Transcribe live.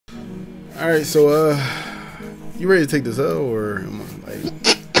All right, so you ready to take this L or am I,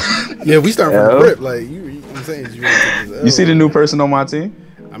 like? Yeah, we start from the rip. Like you know what I'm saying, you ready to take this L? You see the new person on my team?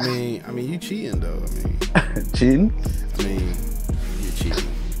 I mean, you cheating though. Cheating? I mean, you're cheating.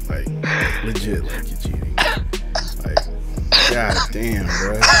 Like legit, like you're cheating. Like, god damn,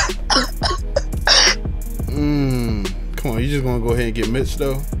 bro. Come on, you just gonna go ahead and get Mitch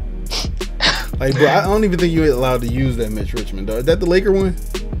though? Like, bro, I don't even think you're allowed to use that Mitch Richmond, though. Is that the Laker one?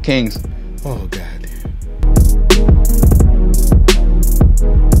 Kings. Oh, god damn.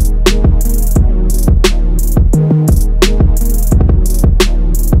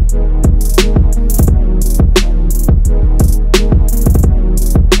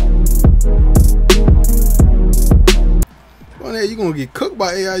 Well, yeah, you gonna get cooked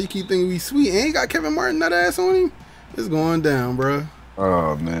by AI. You keep thinking we sweet. Ain't got Kevin Martin that ass on him. It's going down, bro.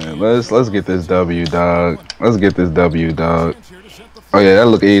 Oh man, let's get this W, dog. Let's get this W, dog. Oh yeah, that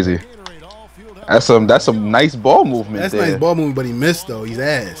look easy. That's some nice ball movement. That's there. nice ball movement, but he missed though. He's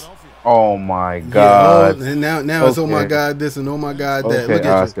ass. Oh my god. Yeah, and now it's oh my god this and oh my god that. Okay, Look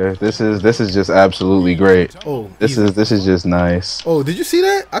at Oscar, you. This is just absolutely great. Oh, this is just nice. Oh, did you see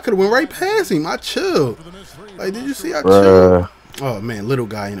that? I could have went right past him. I chilled. Like, did you see? I chilled. Oh man, little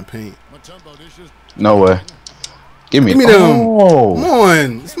guy in the paint. No way. Give me them. Oh. Come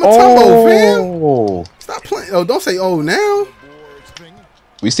on. It's Mutombo, fam. Stop playing. Oh, don't say oh now.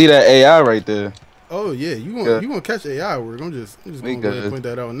 We see that AI right there. Oh yeah, you gonna catch AI work. I'm just gonna go ahead and point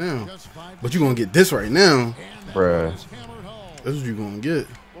that out now. But you gonna get this right now. Bruh. That's what you gonna get.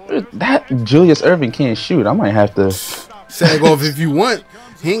 That Julius Irving can't shoot. I might have to sag off if you want.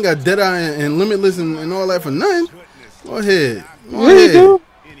 He ain't got Deadeye and Limitless and all that for nothing. Go ahead. Go ahead.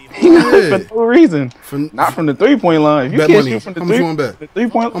 He got it for no reason. Not from the 3-point line. If you can't shoot from the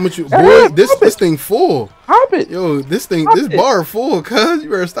 3-point, how much you, boy? This thing full. Hop it. Yo, this bar full, cuz. You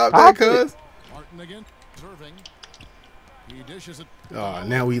better stop that, cuz. Oh,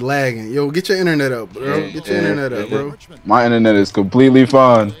 now we lagging. Yo, get your internet up, bro. Get your internet up, bro. My internet is completely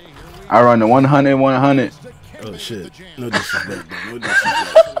fine. I run the 100. Oh shit. No disrespect, man. No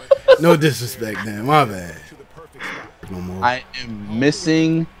disrespect. No disrespect, man. My bad. I am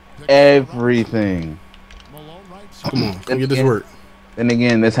missing everything. Come on, come get this work. Then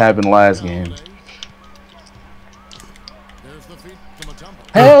again, this happened last game.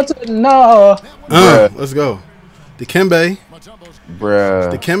 Hell to no. Let's go. Dikembe.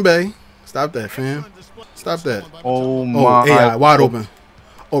 Bruh. Dikembe. Stop that, fam. Stop that. Oh my. AI, wide open.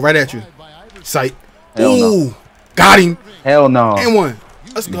 Oh, right at you. Sight. Hell Ooh. No. Got him. Hell no. And one.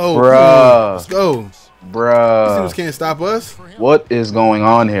 Let's go. Bruh. Let's go. Bruh. These can't stop us. What is going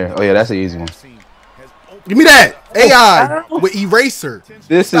on here? Oh yeah, that's an easy one. Give me that. AI with eraser.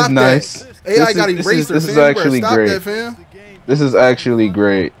 This is nice. AI got eraser. This is actually great. That, fam. This is actually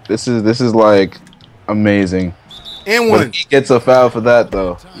great. This is like amazing. And one. But he gets a foul for that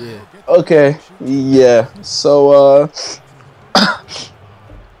though. Yeah. Okay. Yeah. So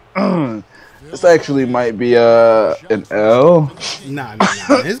this actually might be an L. Nah.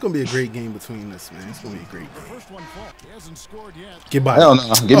 It's gonna be a great game between us, man. It's gonna be a great game. Get by. Hell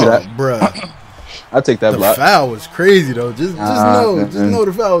no. Give me that, bruh. I'll take that block. The foul was crazy though. Just know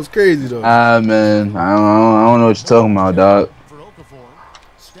the foul was crazy though. Man. I don't know what you're talking about, dog.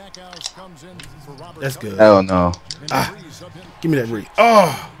 That's good. Hell no. Give me that ring.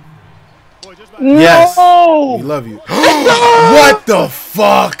 Oh. No! Yes. We love you. What the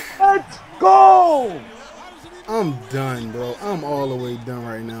fuck? Let's go. I'm done, bro. I'm all the way done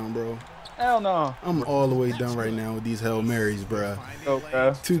right now, bro. Hell no. I'm all the way done right now with these Hail Marys, bro.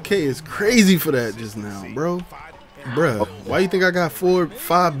 Okay. 2K is crazy for that just now, bro. Bruh, why you think I got 4 or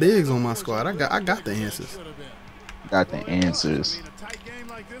 5 bigs on my squad? I got the answers. Got the answers.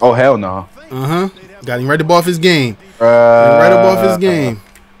 Oh hell no. Got him right above his game. Right above his game.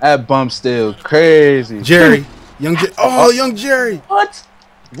 That bump still crazy. Jerry, young Jerry.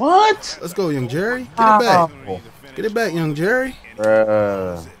 What? Let's go, young Jerry. Get it back. Get it back, young Jerry.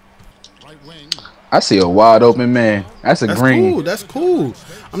 Bruh. I see a wide open man. That's green. Cool. That's cool.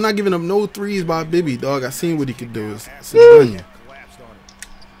 I'm not giving up no threes by Bibby, dog. I seen what he could do. It's oh,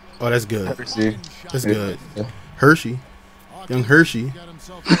 that's good. Hershey. That's good. Hershey. Young Hershey.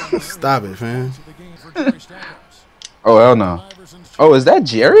 Stop it, man. Oh, hell no. Oh, is that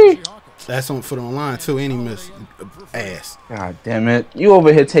Jerry? That's on foot online, too. And he missed ass. God damn it. You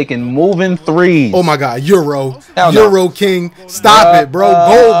over here taking moving threes. Oh, my God. Euro. Hell Euro King. Stop it, bro.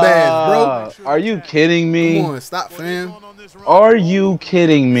 Gold badge, bro. Are you kidding me? Come on. Stop, fam. Are you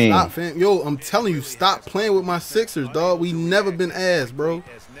kidding me? Stop, fam. Yo, I'm telling you, stop playing with my Sixers, dog. We never been ass, bro. Like,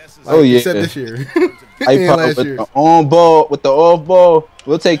 oh yeah, except this year. iPod last with year. the on ball, with the off ball.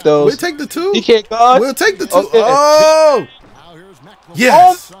 We'll take those. We'll take the 2. He can't guard. We'll take the 2. Okay. Oh!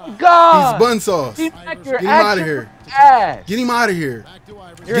 Yes! Oh my God! He's bun sauce. Get him out of here. Get him out of here.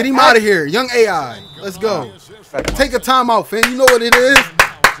 Get him out of here. Young AI. Let's go. Take a timeout, fam. You know what it is.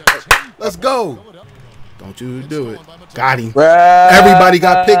 Let's go. Don't you do it. Got him. Everybody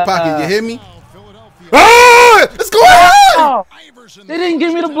got pickpocket. You hear me? Oh! Let's go AI! They didn't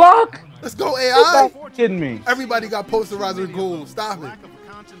give me the block. Let's go AI. You kidding me? Everybody got posterizer gold. Stop it.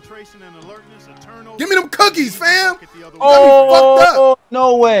 Give me them cookies, fam. You got me fucked up.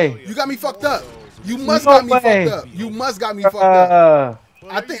 No way. You got me fucked up. You must got me fucked up. You must got me fucked up.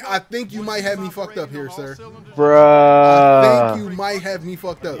 I think you might have me fucked up here, sir. Bruh. I think you might have me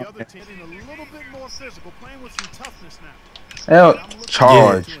fucked up. Hell,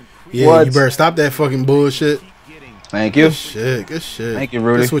 charge. Yeah, What? you better stop that fucking bullshit. Thank you. Good shit, good shit. Thank you,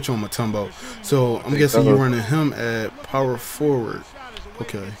 Rudy. Let's switch on Matumbo. So I'm guessing you're running him at power forward.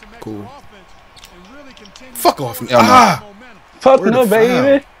 Okay, cool. Fuck off me. Ah! Fuck no,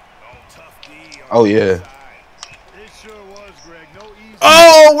 baby. Oh, yeah.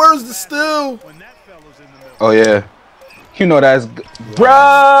 Oh, where's the steal? Oh, yeah. You know that's good.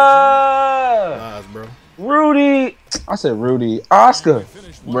 Bruh! Lies, bro. Rudy. I said Rudy. Oscar.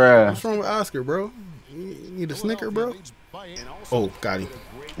 Bruh. What's wrong with Oscar, bro? You need a Snicker, bro? Oh, got him.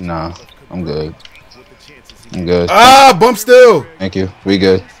 Nah, I'm good. I'm good. Ah, bump steal. Thank you. We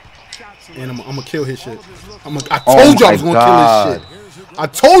good. And I'm gonna kill his shit. I told you I was gonna kill his shit. I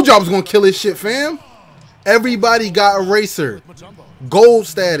told you I was gonna kill his shit, fam. Everybody got eraser. Gold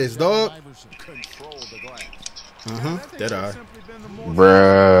status, dog. Dead eye.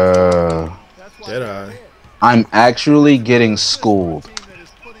 Bruh. Dead eye. I'm actually getting schooled.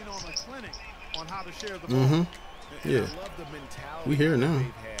 Yeah. We here now.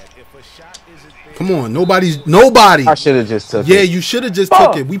 Come on, nobody. I should have just took it. Yeah, you should have just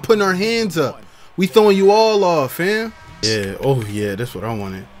took it. We putting our hands up. We throwing you all off, fam. Yeah. Oh yeah, that's what I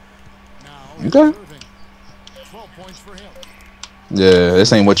wanted. Okay. Yeah,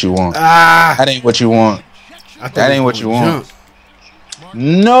 this ain't what you want. Ah, That ain't what you want. That ain't what you want. Jump.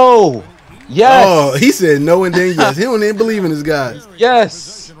 No. Yes. Oh, he said no and then yes. He don't even believe in this guy.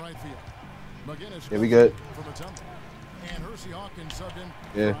 Yes. Yeah, we good.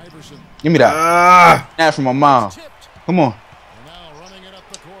 Yeah. Give me that. Ah, That from my mom. Come on.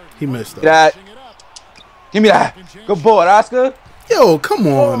 he messed up. That. Give me that. Good boy, Oscar. Yo, come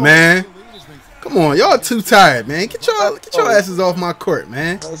on, man. Come on, y'all too tired, man. Get your asses off my court,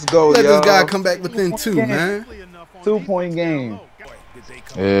 man. Let's go, Let yo. this guy come back within 2, man. 2-point game.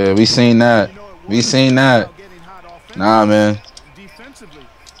 Yeah, we seen that. We seen that. Nah, man.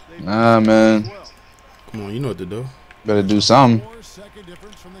 Nah, man. Come on, you know what to do. Better do something.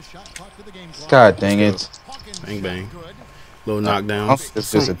 God dang it. Bang bang. Little knockdowns.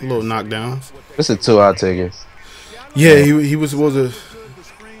 Little knockdowns. It's a 2. I'll take it. Yeah, he was supposed to.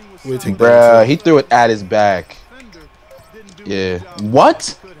 We'll take Bruh, that. he threw it at his back. Yeah.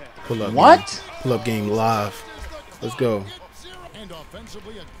 What? Pull up. What? Game. Pull up game live. Let's go.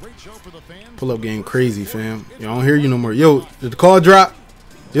 Pull up game crazy, fam. Yo, I don't hear you no more. Yo, did the call drop?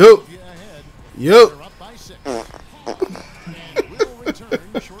 Yo. Yo.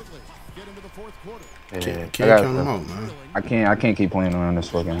 Can't count him out, man. I can't keep playing around this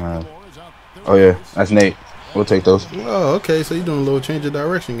fucking half. Oh yeah, that's Nate. We'll take those. Oh, okay. So you doing a little change of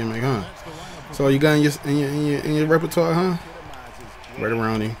direction gimmick, huh? So you got in your repertoire, huh? Right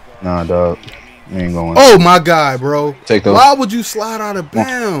around him. Nah, dog. We ain't going. Oh my God, bro. Take those. Why would you slide out of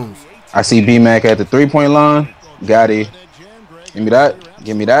bounds? I see B-Mac at the 3-point line. Got it. Give me that.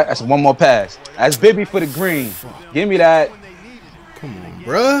 Give me that. That's one more pass. That's Bibby for the green. Give me that. Come on,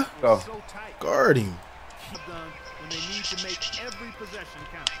 bruh. Go. Guard him.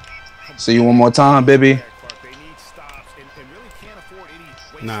 See you one more time, Bibby.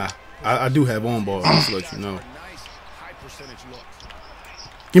 Nah, I do have on ball. Just to let you know.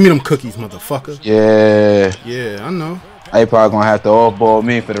 Give me them cookies, motherfucker. Yeah. Yeah, I know. iPod gonna have to off-ball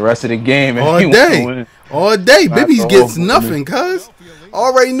me for the rest of the game. All day. All day. Bibby's gets nothing, cuz.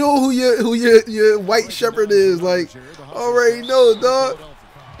 Already know who your white shepherd is. Like, already know, dog.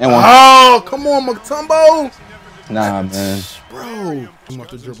 And one. Oh, come on, Matumbo. Nah, man. Bro. I'm off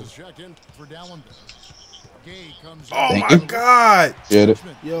the dribble. Oh, Thank my you. God. Get it.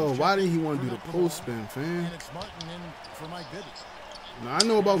 Yo, why didn't he want to do the post spin, fam? Now, I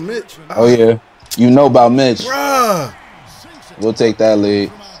know about Mitch. Oh, yeah. You know about Mitch. Bruh. We'll take that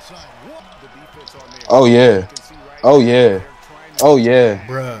lead. Oh, yeah. Oh yeah. Oh yeah.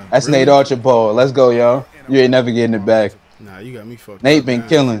 Bruh. That's really? Nate Archibald. Let's go, y'all. You ain't never getting it back. Nah, you got me fucked Nate up, been man.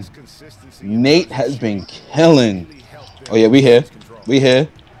 killing. Nate has been killing. Oh yeah, we here. We here.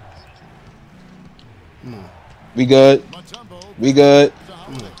 We good. We good.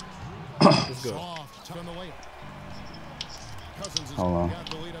 Let's go. Hold on.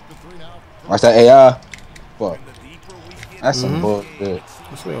 Watch that AI. Fuck. That's some bullshit.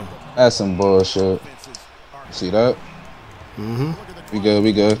 Let's go. That's some bullshit. See that? We good.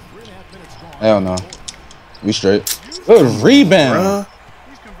 We good. Hell no. We straight. Good rebound.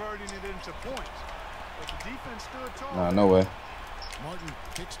 Nah, no way.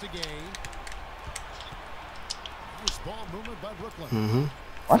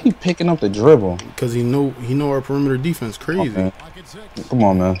 Why he picking up the dribble? Because he know our perimeter defense crazy. Okay. Come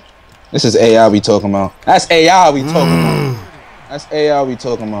on, man. This is AI we talking about. That's AI we talking about. That's AI we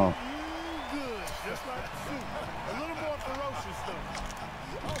talking about.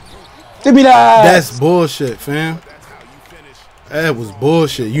 Give me that. That's bullshit, fam. That was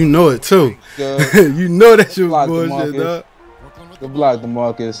bullshit. You know it too. You know that shit was bullshit, dog. Good block,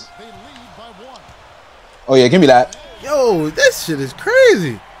 DeMarcus. Oh yeah, give me that. Yo, that shit is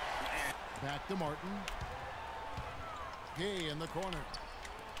crazy. Back to Martin. Gay in the corner.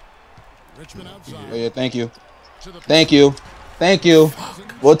 Richmond outside. Oh yeah, thank you. Thank you. Thank you.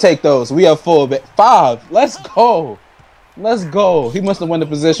 We'll take those. We have 4, but 5. Let's go. Let's go. He must have won the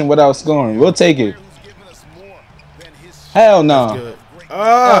position without scoring. We'll take it. Hell no.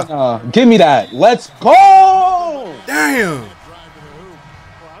 Hell no. Give me that. Let's go. Damn.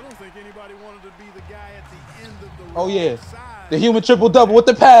 Oh yeah. The human triple-double with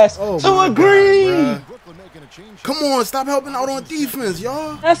the pass. To agree. Come on, stop helping out on defense,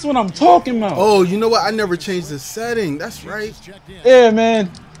 y'all. That's what I'm talking about. Oh, you know what? I never changed the setting. That's right. Yeah,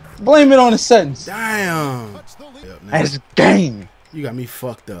 man. Blame it on the settings. Damn. That's game. You got me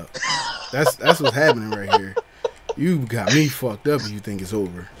fucked up. That's what's happening right here. You got me fucked up and you think it's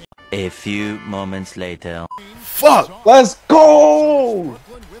over. A few moments later. Fuck. Let's go.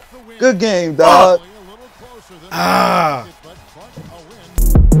 Good game, dog. Ah.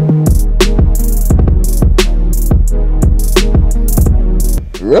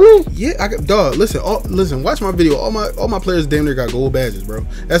 Really? Yeah, I got dog. Listen. Watch my video. All my players damn near got gold badges, bro.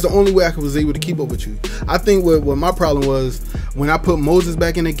 That's the only way I was able to keep up with you. I think what my problem was when I put Moses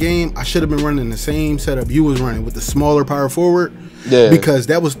back in the game, I should have been running the same setup you was running with the smaller power forward. Yeah. Because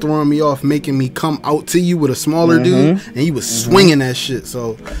that was throwing me off, making me come out to you with a smaller dude, and he was swinging that shit.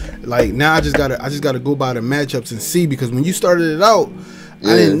 So, like now I just gotta go by the matchups and see, because when you started it out,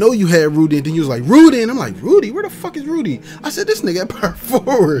 I didn't know you had Rudy, and then you was like, Rudy, and I'm like, Rudy? Where the fuck is Rudy? I said, this nigga at power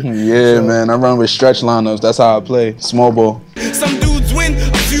forward. Yeah, so, man, I run with stretch lineups. That's how I play. Small ball. Some dudes win,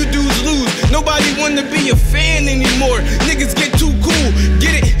 a few dudes lose. Nobody wanna be a fan anymore. Niggas get too cool,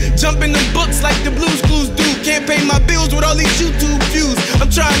 get it? Jump in the books like the Blues Clues do. Can't pay my bills with all these YouTube views. I'm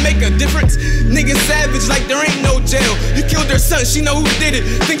trying to make a difference. Niggas savage like there ain't no jail. You killed her son, she know who did it.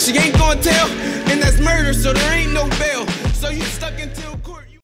 Think she ain't gonna tell? And that's murder, so there ain't no bail.